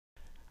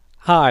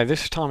Hi,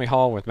 this is Tommy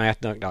Hall with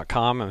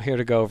MathNook.com. I'm here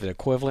to go over the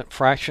equivalent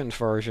fractions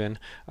version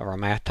of our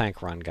Math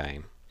Tank Run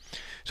game.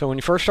 So when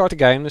you first start the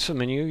game, this is the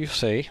menu you'll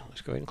see.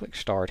 Let's go ahead and click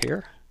Start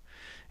here.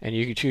 And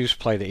you can choose to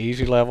play the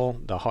easy level,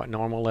 the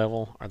normal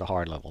level, or the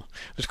hard level.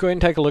 Let's go ahead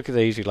and take a look at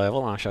the easy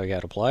level, and I'll show you how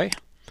to play.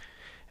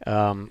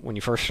 When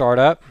you first start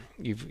up,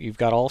 you've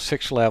got all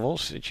 6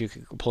 levels that you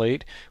can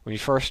complete. When you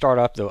first start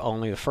up,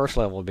 only the first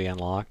level will be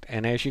unlocked,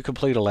 and as you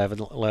complete a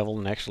level,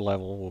 the next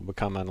level will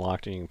become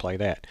unlocked, and you can play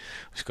that.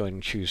 Let's go ahead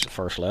and choose the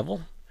first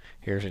level.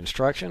 Here's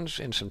instructions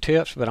and some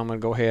tips, but I'm going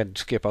to go ahead and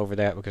skip over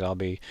that because I'll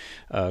be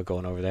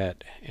going over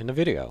that in the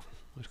video.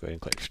 Let's go ahead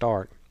and click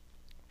Start.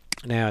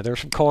 Now, there's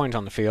some coins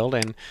on the field,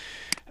 and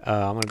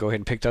I'm going to go ahead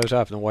and pick those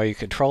up. And the way you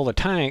control the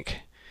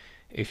tank,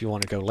 if you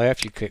want to go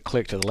left, you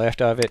click to the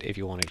left of it. If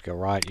you want it to go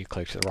right, you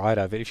click to the right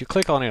of it. If you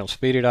click on it, it'll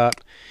speed it up.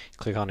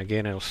 Click on it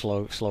again, it'll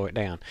slow it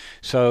down.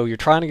 So you're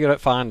trying to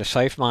find the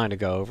safe mine to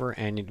go over,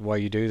 and the way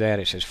you do that,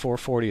 it says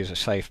 440 is a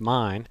safe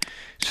mine.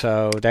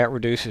 So that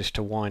reduces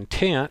to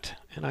 1/10,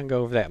 and I can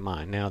go over that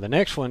mine. Now the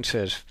next one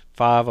says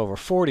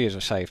 5/40 is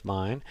a safe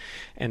mine,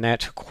 and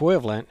that's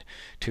equivalent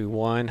to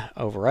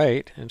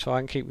 1/8. And so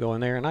I can keep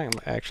going there, and I can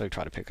actually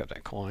try to pick up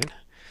that coin.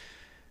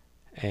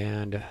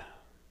 And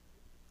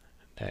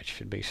that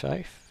should be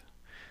safe.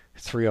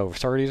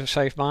 3/30 is a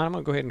safe mine. I'm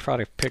going to go ahead and try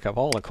to pick up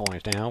all the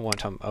coins now.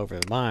 Once I'm over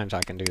the mines,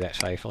 I can do that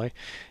safely.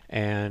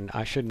 And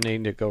I shouldn't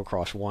need to go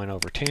across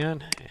 1/10.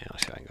 And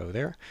let's see if I can go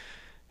there.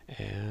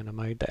 And I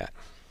made that.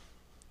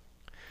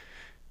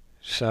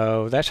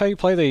 So that's how you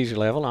play the easy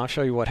level. And I'll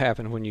show you what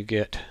happens when you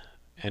get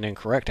an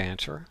incorrect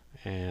answer.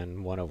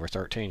 And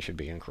 1/13 should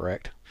be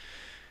incorrect.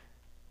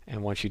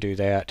 And once you do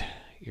that,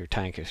 your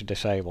tank is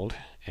disabled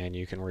and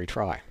you can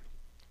retry.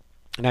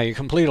 Now you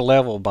complete a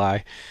level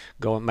by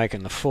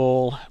making the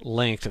full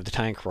length of the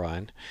tank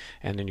run,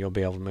 and then you'll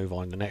be able to move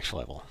on to the next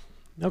level.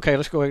 Okay,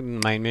 let's go ahead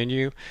in the main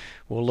menu.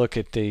 We'll look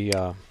at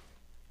the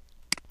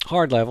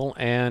hard level,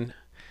 and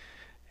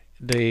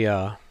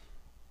the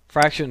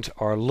fractions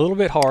are a little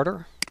bit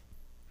harder,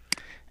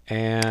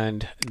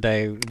 and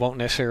they won't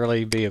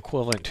necessarily be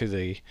equivalent to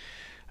the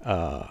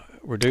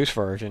reduced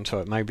version.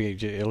 So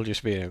it'll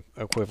just be an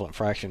equivalent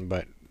fraction,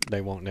 but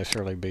they won't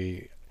necessarily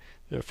be.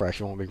 The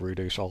fraction won't be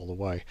reduced all the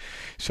way.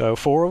 So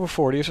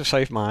 4/40 is a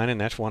safe mine,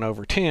 and that's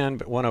 1/10,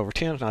 but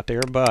 1/10 is not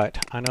there,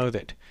 but I know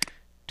that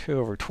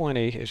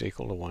 2/20 is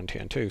equal to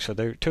 1/10 too. So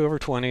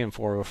 2/20 and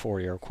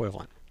 4/40 are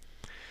equivalent.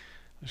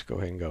 Let's go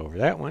ahead and go over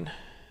that one.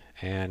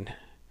 And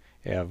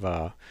you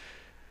have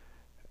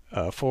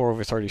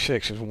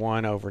 4/36 is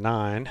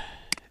 1/9,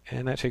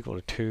 and that's equal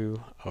to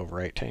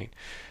 2/18.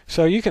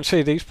 So you can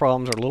see these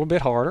problems are a little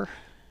bit harder,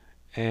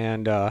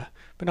 and but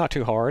not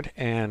too hard.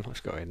 And let's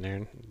go ahead and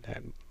there.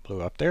 That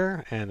blew up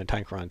there, and the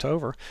tank runs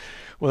over.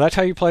 Well, that's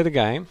how you play the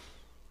game.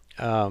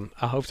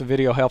 I hope the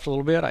video helped a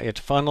little bit. It's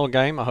a fun little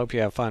game. I hope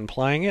you have fun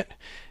playing it,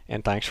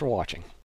 and thanks for watching.